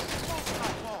stop Paul. Won't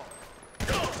stop Paul.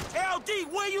 LD,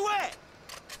 where you at?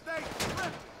 Stay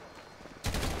tripping.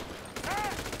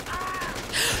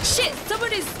 Shit,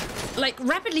 someone is, like,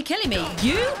 rapidly killing me.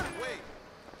 You?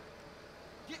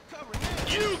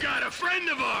 You got a friend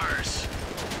of ours.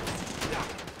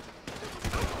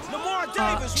 Lamar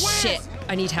Davis, where? Shit,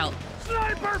 I need help.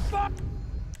 Sniper fuck.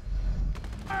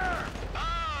 Oh,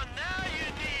 now you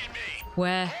need me.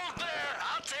 Where? Hold there.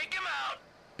 I'll take him out.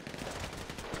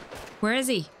 Where is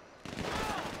he?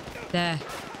 There.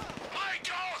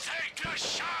 Michael, take the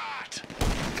shot.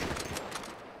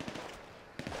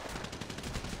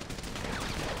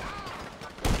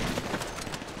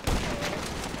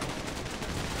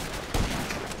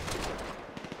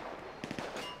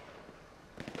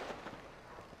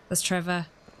 That's Trevor.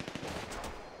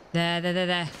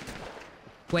 There.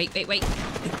 Wait.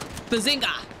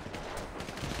 Bazinga!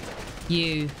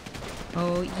 You.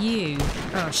 Oh, you.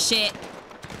 Oh, shit.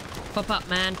 Pop up,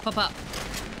 man. Pop up.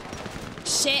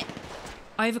 Shit.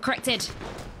 I overcorrected.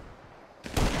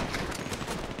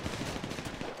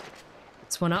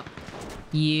 It's one up.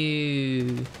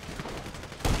 You.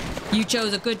 You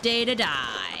chose a good day to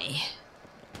die.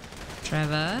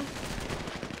 Trevor.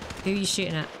 Who are you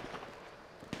shooting at?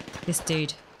 This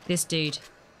dude.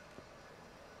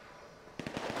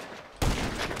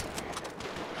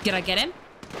 Did I get him?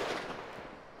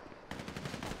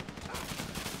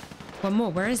 One more.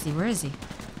 Where is he? Where is he?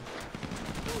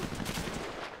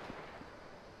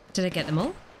 Did I get them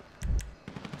all?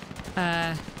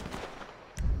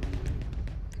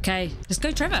 Okay, let's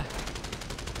go, Trevor.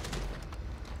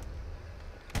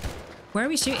 Where are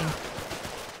we shooting?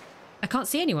 I can't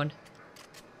see anyone.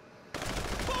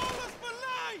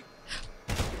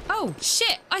 Oh,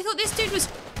 shit! I thought this dude was...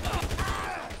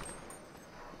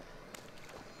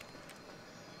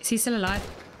 Is he still alive?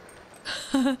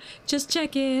 Just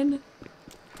check in.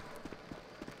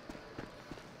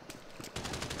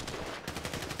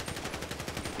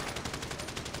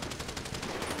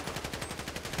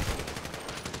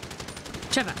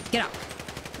 Trevor, get up.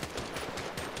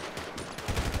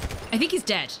 I think he's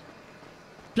dead.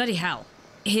 Bloody hell.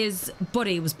 His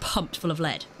body was pumped full of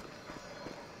lead.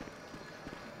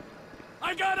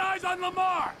 I got eyes on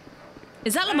Lamar!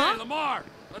 Is that Lamar? Hey, Lamar!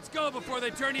 Let's go before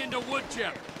they turn you into wood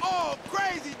chip. Oh,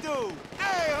 crazy dude!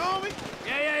 Hey, homie!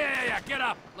 Yeah. Get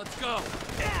up. Let's go.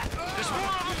 Yeah, there's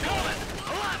more of them coming.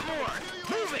 A lot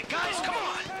more. Move it, guys. Come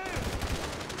on.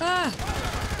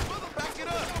 Back it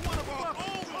up!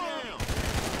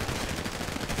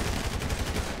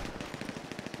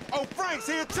 Oh, Frank's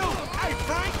here too! Hey,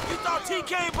 Frank! You thought T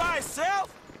came by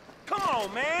himself? Come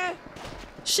on, man!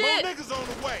 Shit! More niggas on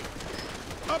the way!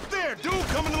 Up there, dude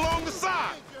coming along the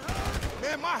side!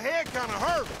 Man, my head kinda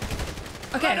hurt!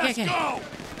 Okay. Let's go!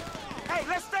 Hey,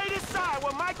 let's stay this side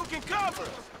where Michael can cover!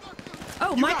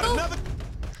 Oh, you Michael? Got another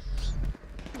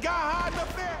guy hiding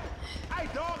up there! Hey,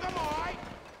 dog, I'm alright!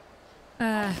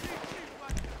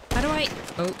 How do I...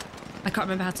 Oh, I can't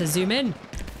remember how to zoom in.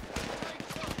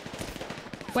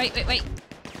 Wait.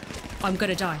 I'm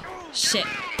gonna die. Shit.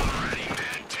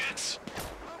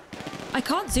 I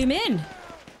can't zoom in.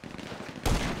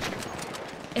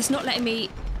 It's not letting me...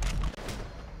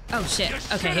 Oh, shit.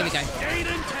 Okay, here we go.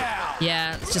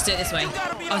 Yeah, let's just do it this way.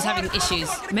 I was having issues.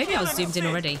 Maybe I was zoomed in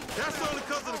already. That's only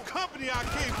because of the company I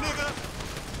keep, nigga!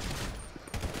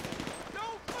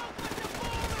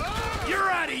 You're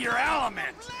out of your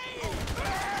element!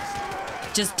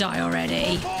 Just die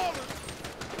already.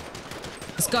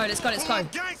 Let's go.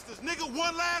 Gangsters, nigga,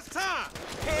 one last time!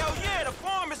 Hell yeah, the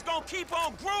farm is gonna keep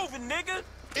on grooving, nigga!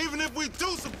 Even if we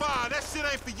do survive, that shit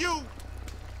ain't for you!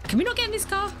 Can we not get in this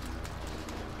car?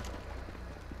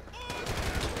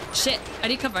 Shit, I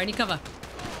need cover. Reload.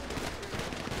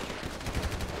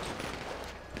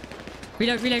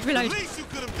 The least you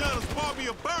could have done is bought me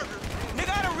a burger.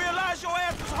 Nigga, I done realized your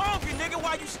ass was hungry, nigga,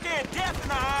 while you staring death in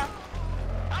the eye.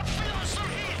 I'm feeling some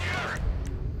heat here.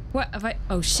 What have I...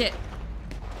 Oh, shit.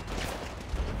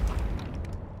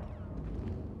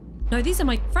 No, these are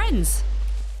my friends.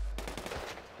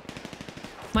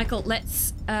 Michael,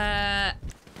 let's... Wait,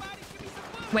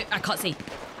 I can't see.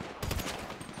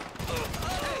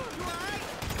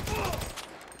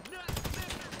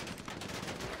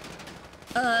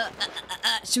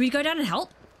 Should we go down and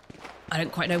help? I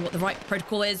don't quite know what the right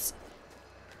protocol is.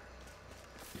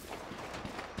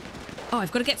 Oh,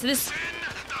 I've got to get to this.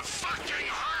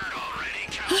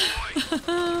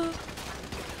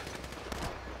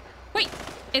 Wait,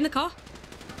 in the car?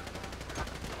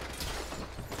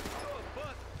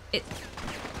 It...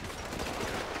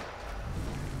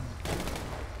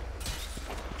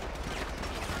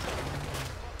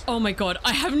 Oh my god,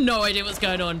 I have no idea what's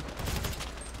going on.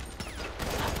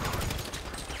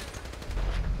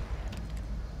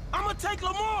 I'm gonna take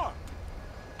Lamar.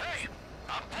 Hey,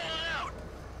 I'm pulling out.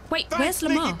 Wait, Thanks, where's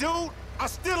Lamar? Dude, I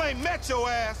still ain't met your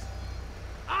ass.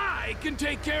 I can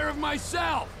take care of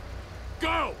myself.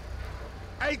 Go.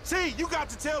 Hey, T, you got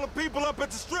to tell the people up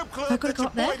at the strip club I've got to that go your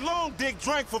up boy there? Long Dick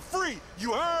drank for free.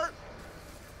 You heard?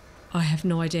 I have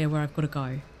no idea where I've got to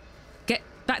go. Get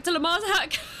back to Lamar's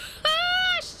hack.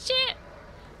 Ah, shit.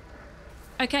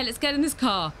 Okay, let's get in this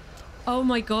car. Oh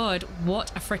my god,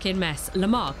 what a freaking mess.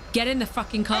 Lamar, get in the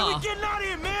fucking car. Hey, we getting out of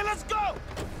here, man. Let's go.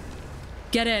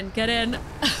 Get in. Shit, homie.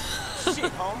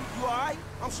 You all right?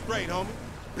 I'm straight, homie.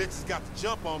 Bitches got the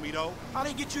jump on me, though. How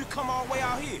they get you to come all the way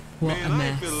out here? What Man, a I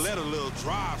ain't mess. finna let a little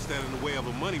drive stand in the way of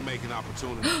a money-making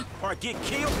opportunity. Or get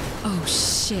killed? Oh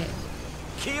shit.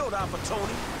 Killed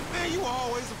opportunity? Man, you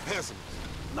always a pessimist.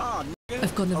 Nah, nigga.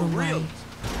 I've gone the wrong way.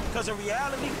 Because in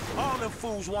reality, all them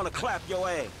fools want to clap your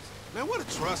ass. Man, what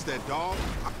a trust that dog.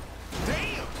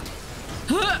 Damn!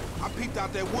 I peeked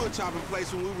out that wood chopping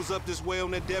place when we was up this way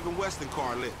on that Devin Weston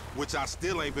car lit, which I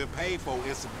still ain't been paid for,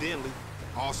 incidentally.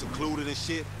 All secluded and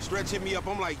shit. Stretch hit me up,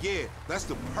 I'm like, yeah, that's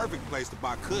the perfect place to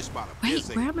buy kush by the Wait,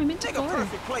 where am I meant to Take go? a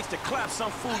perfect place to clap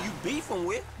some fool you beefing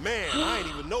with. Man, I ain't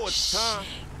even know at the time.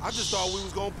 I just thought we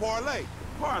was gonna parlay.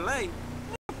 Parlay?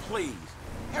 Please.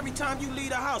 Every time you leave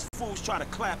the house, fools try to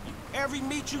clap you. Every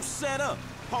meet you set up.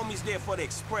 Homie's there for the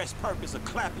express purpose of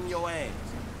clapping your ass.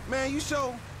 Man, you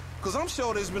sure? Because I'm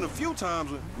sure there's been a few times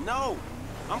when... No,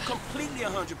 I'm completely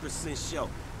 100% sure.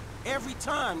 Every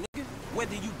time, nigga.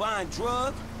 Whether you buying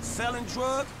drugs, selling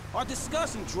drugs, or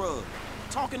discussing drugs.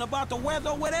 Talking about the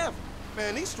weather or whatever.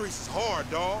 Man, these streets is hard,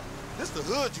 dawg. This the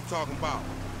hood you talking about.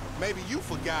 Maybe you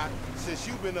forgot, since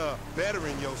you've been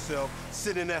bettering yourself,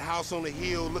 sitting in that house on the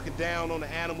hill, looking down on the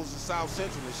animals in South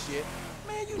Central and shit.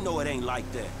 Man, you know it ain't like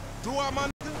that. Do I, my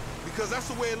nigga? Because that's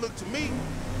the way it looked to me.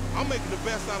 I'm making the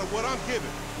best out of what I'm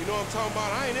giving. You know what I'm talking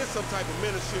about? I ain't in some type of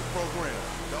mentorship program.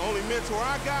 The only mentor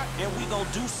I got... And we gonna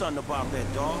do something about that,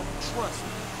 dawg. Trust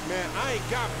me. Man, I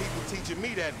ain't got people teaching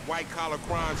me that white-collar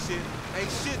crime shit. Ain't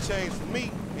shit changed for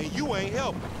me, and you ain't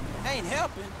helping. Ain't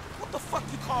helping? What the fuck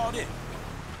you call it?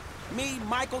 Me,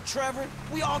 Michael, Trevor,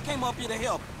 we all came up here to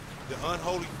help. The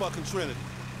unholy fucking trinity.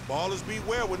 Ballers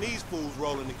beware when these fools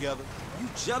rolling together. You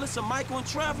jealous of Michael and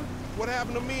Trevor? What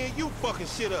happened to me and you fucking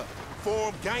shit up?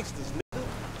 Forum gangsters, nigga.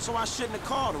 So I shouldn't have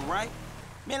called him, right?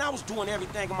 Man, I was doing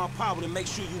everything in my power to make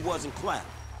sure you wasn't clapped.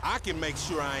 I can make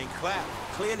sure I ain't clapped.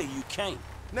 Clearly you can't.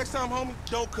 Next time, homie,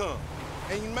 don't come.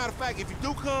 And matter of fact, if you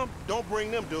do come, don't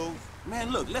bring them dudes.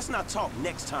 Man, look, let's not talk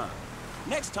next time.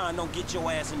 Next time, don't get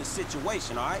your ass in the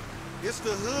situation, all right? It's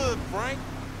the hood, Frank.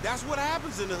 That's what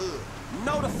happens in the hood.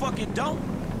 No, the fuck it don't.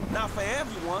 Not for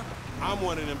everyone. I'm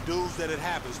one of them dudes that it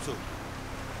happens to.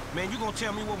 Man, you gonna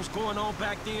tell me what was going on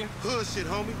back there? Hood shit,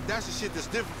 homie. That's the shit that's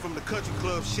different from the country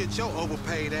club shit your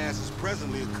overpaid ass is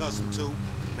presently accustomed to.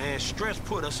 Man, Stress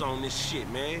put us on this shit,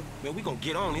 man. Man, we gonna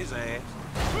get on his ass.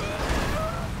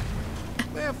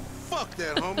 Man, fuck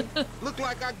that, homie. Look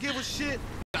like I give a shit?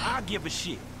 I give a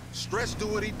shit. Stress do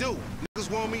what he do.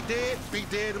 Niggas want me dead, be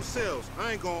dead themselves.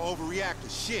 I ain't gonna overreact to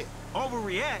shit.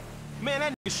 Overreact? Man,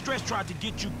 that nigga Stress tried to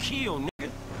get you killed, nigga.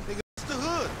 Nigga, it's the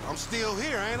hood. I'm still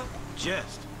here, ain't I?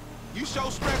 Just. You show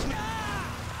Stress me.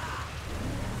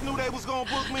 Knew they was gonna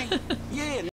book me?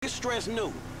 Yeah, nigga, Stress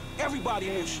knew. Everybody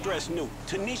knew Stress knew.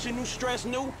 Tanisha knew Stress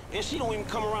knew, and she don't even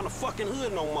come around the fucking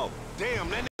hood no more. Damn,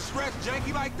 that nigga Stress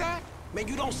janky like that? Man,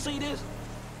 you don't see this?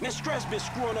 Man, Stress been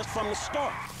screwing us from the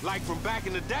start. Like from back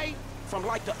in the day? From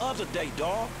like the other day,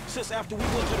 dawg. Since after we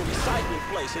went to the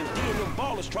recycling place and D and them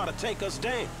ballers try to take us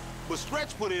down. But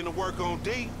Stretch put in the work on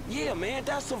D. Yeah, man,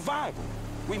 that's survival.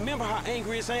 Remember how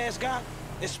angry his ass got?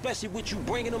 Especially with you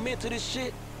bringing him into this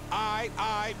shit?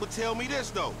 Aight, but tell me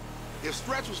this, though. If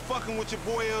Stretch was fucking with your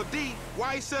boy LD,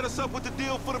 why he set us up with the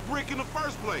deal for the brick in the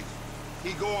first place?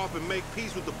 He go off and make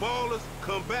peace with the ballers,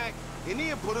 come back, and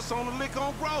then put us on the lick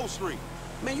on Grove Street.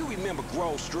 Man, you remember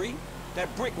Grove Street?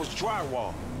 That brick was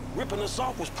drywall. Ripping us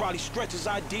off was probably Stretch's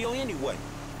ideal anyway.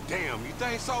 Damn, you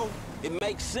think so? It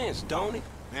makes sense, don't it?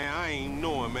 Man, I ain't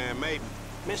knowing, man, maybe.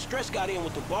 Man, Stretch got in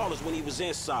with the ballers when he was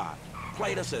inside.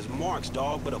 Played us as marks,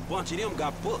 dog, but a bunch of them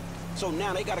got booked. So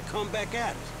now they gotta come back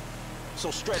at us.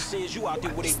 So Stretch sends you out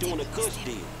there where they doing a Kush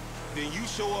deal. Then you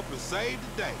show up and save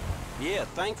the day. Yeah,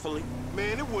 thankfully.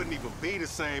 Man, it wouldn't even be the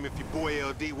same if your boy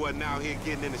LD wasn't out here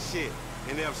getting in the shit.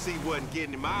 And FC wasn't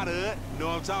getting him out of it. You know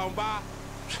what I'm talking about?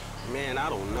 Man, I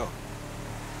don't know.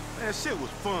 Man, shit was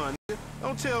fun, nigga.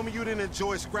 Don't tell me you didn't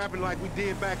enjoy scrapping like we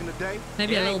did back in the day.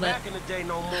 Maybe a little bit. Back in the day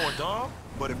no more, dog.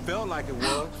 But it felt like it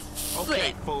was.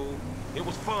 Okay, fool. It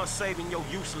was fun saving your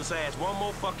useless ass one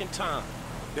more fucking time.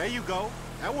 There you go.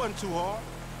 That wasn't too hard.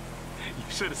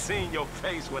 You should have seen your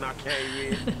face when I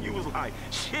came in. You was like,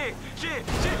 shit. Hey,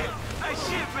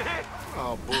 shit, man.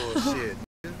 Oh, bullshit.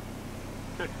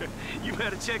 You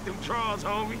better check them drawers,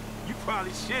 homie. You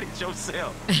probably shit it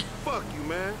yourself. Fuck you,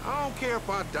 man. I don't care if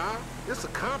I die. It's a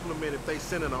compliment if they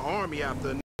send an army after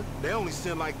a nigga. They only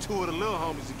send like 2 of the little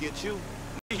homies to get you.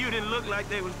 You didn't look like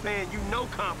they was paying you no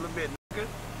compliment, nigga.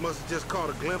 Must have just caught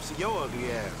a glimpse of your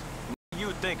ugly ass.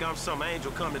 You think I'm some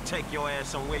angel come to take your ass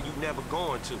somewhere you never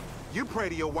going to. You pray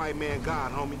to your white man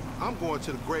God, homie. I'm going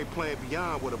to the great plain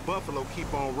beyond where the buffalo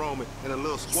keep on roaming and the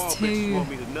little squaw bitches want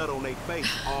me to nut on their face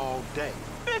all day.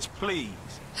 Bitch, please.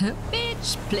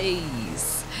 Bitch,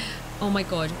 please. Oh my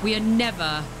God, we are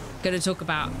never going to talk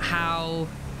about how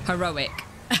heroic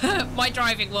my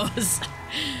driving was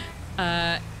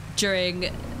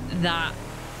during that,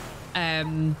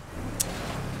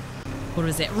 what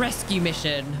was it, rescue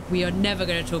mission. We are never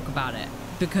going to talk about it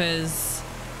because,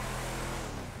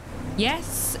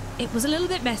 yes, it was a little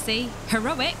bit messy,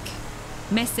 heroic,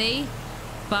 messy,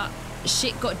 but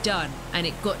shit got done and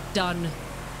it got done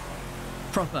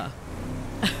proper.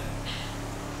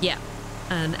 Yeah,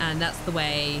 and that's the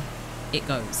way it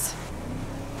goes.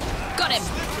 Got him.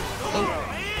 Oh.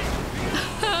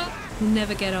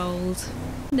 Never get old.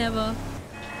 Never.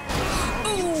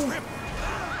 Ooh.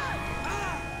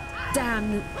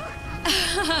 Damn.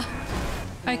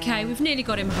 Okay, we've nearly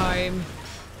got him home.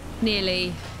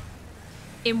 Nearly.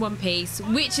 In one piece,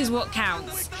 which is what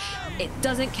counts. It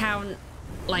doesn't count,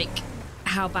 like,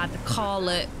 how bad the car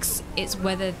looks. It's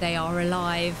whether they are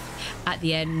alive at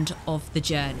the end of the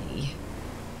journey.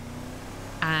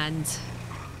 And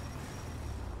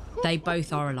they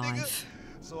both are alive.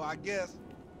 So I guess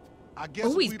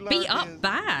oh, he's beat up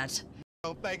bad.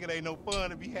 Don't think it ain't no fun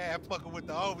to be half fucking with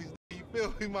the homies. You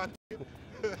feel me, my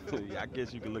nigga? Yeah, I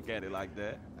guess you can look at it like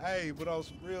that. Hey, but on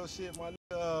some real shit, my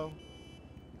nigga,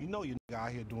 you know you nigga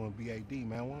out here doing BAD,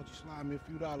 man. Why don't you slide me a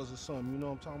few dollars or something? You know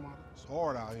what I'm talking about? It's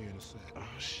hard out here in the city. Oh,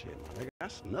 shit, my nigga.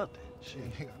 That's nothing. Shit.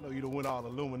 Yeah, I know you don't win all the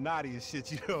Illuminati and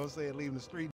shit, you know what I'm saying? Leaving the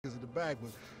street niggas in the back,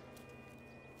 but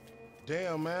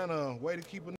damn, man, way to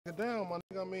keep a nigga down, my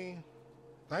nigga. I mean,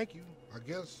 thank you. I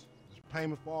guess it's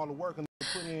payment for all the work a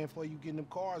nigga put in for you getting them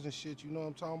cars and shit, you know what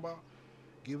I'm talking about?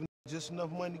 Giving just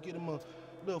enough money to get him a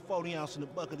little 40 ounce in the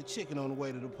bucket of chicken on the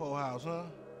way to the poorhouse, huh?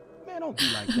 Man, don't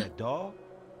be like that, dawg.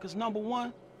 Cause number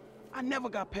one, I never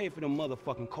got paid for them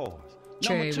motherfucking cars.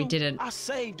 True, Number two, we didn't. I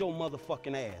saved your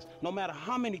motherfucking ass. No matter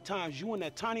how many times you and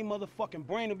that tiny motherfucking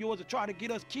brain of yours have tried to get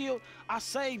us killed, I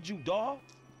saved you, dawg.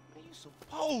 Man, you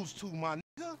supposed to, my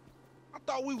nigga. I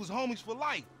thought we was homies for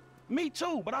life. Me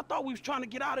too, but I thought we was trying to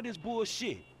get out of this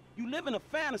bullshit. You live in a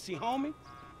fantasy, homie.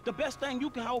 The best thing you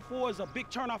can hope for is a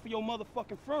big turnout for your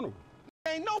motherfucking funeral.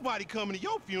 Ain't nobody coming to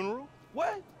your funeral.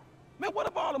 What? Man, what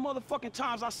about all the motherfucking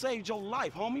times I saved your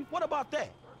life, homie? What about that?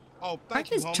 Oh,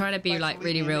 thank you, homie. Trying to be like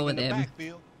really real with him.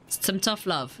 Some tough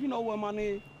love. You know what, my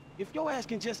nigga? If your ass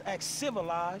can just act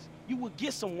civilized, you would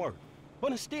get some work.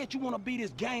 But instead, you want to be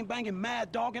this gang-banging,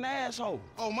 mad-dogging asshole.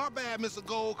 Oh, my bad, Mr.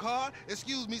 Gold Card.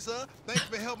 Excuse me, sir. Thanks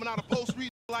for helping out a post-street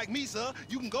like me, sir.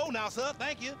 You can go now, sir.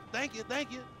 Thank you. Thank you.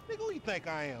 Thank you. Nigga, who you think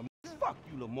I am? Nigga? Fuck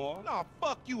you, Lamar. Nah,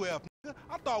 fuck you, F, nigga.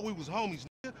 I thought we was homies,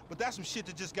 nigga. But that's some shit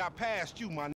that just got past you,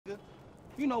 my nigga.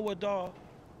 You know what, dawg?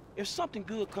 If something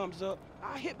good comes up,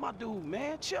 I'll hit my dude,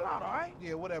 man. Chill out, all right?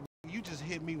 Yeah, whatever. You just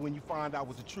hit me when you find out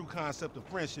what the true concept of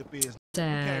friendship is.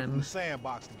 Damn. We came from the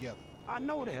sandbox together. I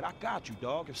know that. I got you,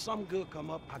 dog. If something good come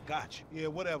up, I got you. Yeah,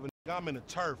 whatever. I'm in the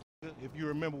turf, if you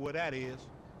remember what that is.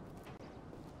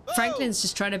 Franklin's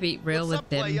just trying to be real with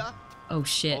them. Playa? Oh,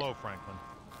 shit. Hello, Franklin.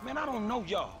 Man, I don't know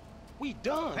y'all. We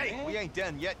done, Hey, man. we ain't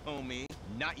done yet, homie.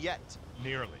 Not yet.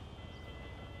 Nearly.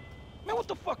 Man, what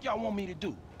the fuck y'all want me to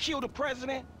do? Kill the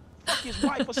president? Fuck his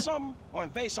wife or something? Or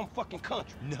invade some fucking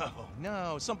country?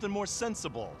 No, something more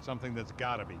sensible. Something that's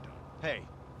gotta be done. Hey,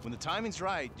 when the timing's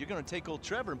right, you're gonna take old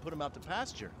Trevor and put him out to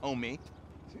pasture, homie.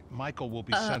 See, Michael will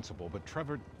be sensible, but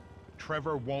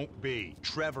Trevor won't be.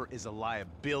 Trevor is a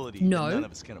liability No. that none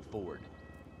of us can afford.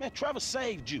 Man, Trevor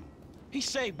saved you. He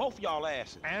saved both y'all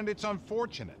asses. And it's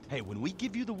unfortunate. Hey, when we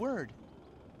give you the word,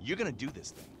 you're gonna do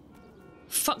this thing.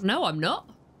 Fuck no, I'm not.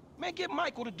 Man, get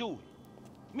Michael to do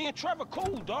it. Me and Trevor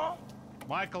cool, dawg.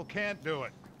 Michael can't do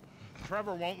it.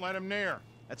 Trevor won't let him near.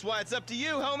 That's why it's up to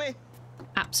you, homie.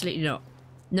 Absolutely not.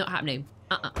 Not happening.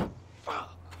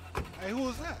 Fuck. Hey, who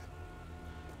was that?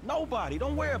 Nobody.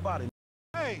 Don't worry about it.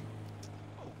 Hey.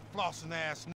 Oh, flossing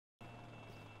ass.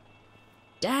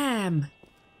 Damn.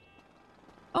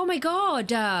 Oh my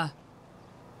god.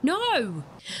 No.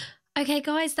 Okay,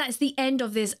 guys, that's the end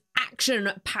of this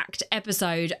action-packed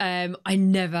episode. I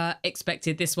never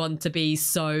expected this one to be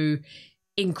so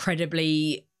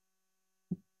incredibly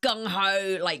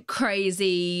gung-ho, like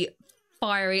crazy,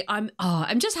 fiery. I'm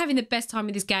just having the best time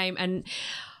with this game, and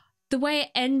the way it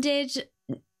ended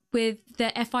with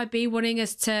the FIB wanting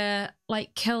us to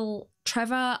like kill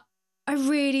Trevor, I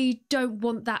really don't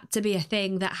want that to be a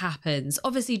thing that happens.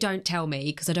 Obviously, don't tell me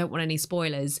because I don't want any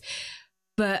spoilers,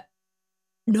 but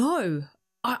no,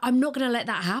 I'm not going to let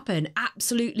that happen.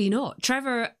 Absolutely not.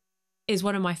 Trevor is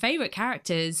one of my favorite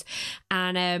characters.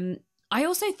 And I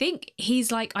also think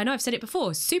he's like, I know I've said it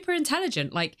before, super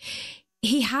intelligent. Like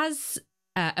he has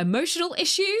emotional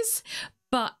issues,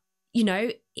 but you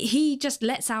know, he just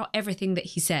lets out everything that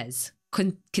he says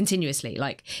continuously.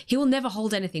 Like he will never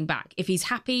hold anything back. If he's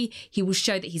happy, he will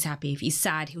show that he's happy. If he's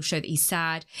sad, he'll show that he's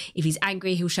sad. If he's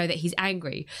angry, he'll show that he's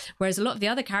angry. Whereas a lot of the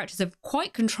other characters are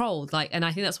quite controlled. Like, and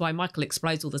I think that's why Michael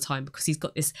explodes all the time, because he's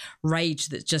got this rage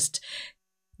that's just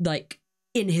like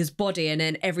in his body, and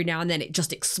then every now and then it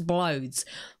just explodes.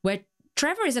 Where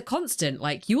Trevor is a constant.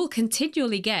 Like you will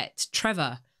continually get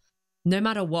Trevor no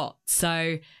matter what.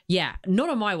 So yeah, not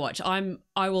on my watch.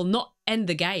 I will not end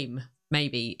the game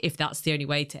maybe, if that's the only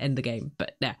way to end the game.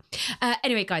 But no.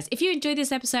 Anyway, guys, if you enjoyed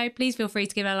this episode, please feel free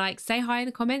to give it a like, say hi in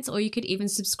the comments, or you could even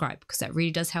subscribe, because that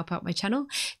really does help out my channel.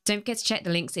 Don't forget to check the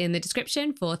links in the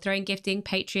description for throwing gifting,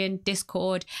 Patreon,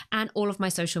 Discord, and all of my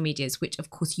social medias, which of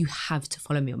course you have to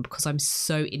follow me on because I'm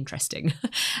so interesting.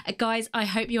 Guys, I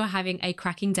hope you are having a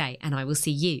cracking day, and I will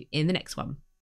see you in the next one.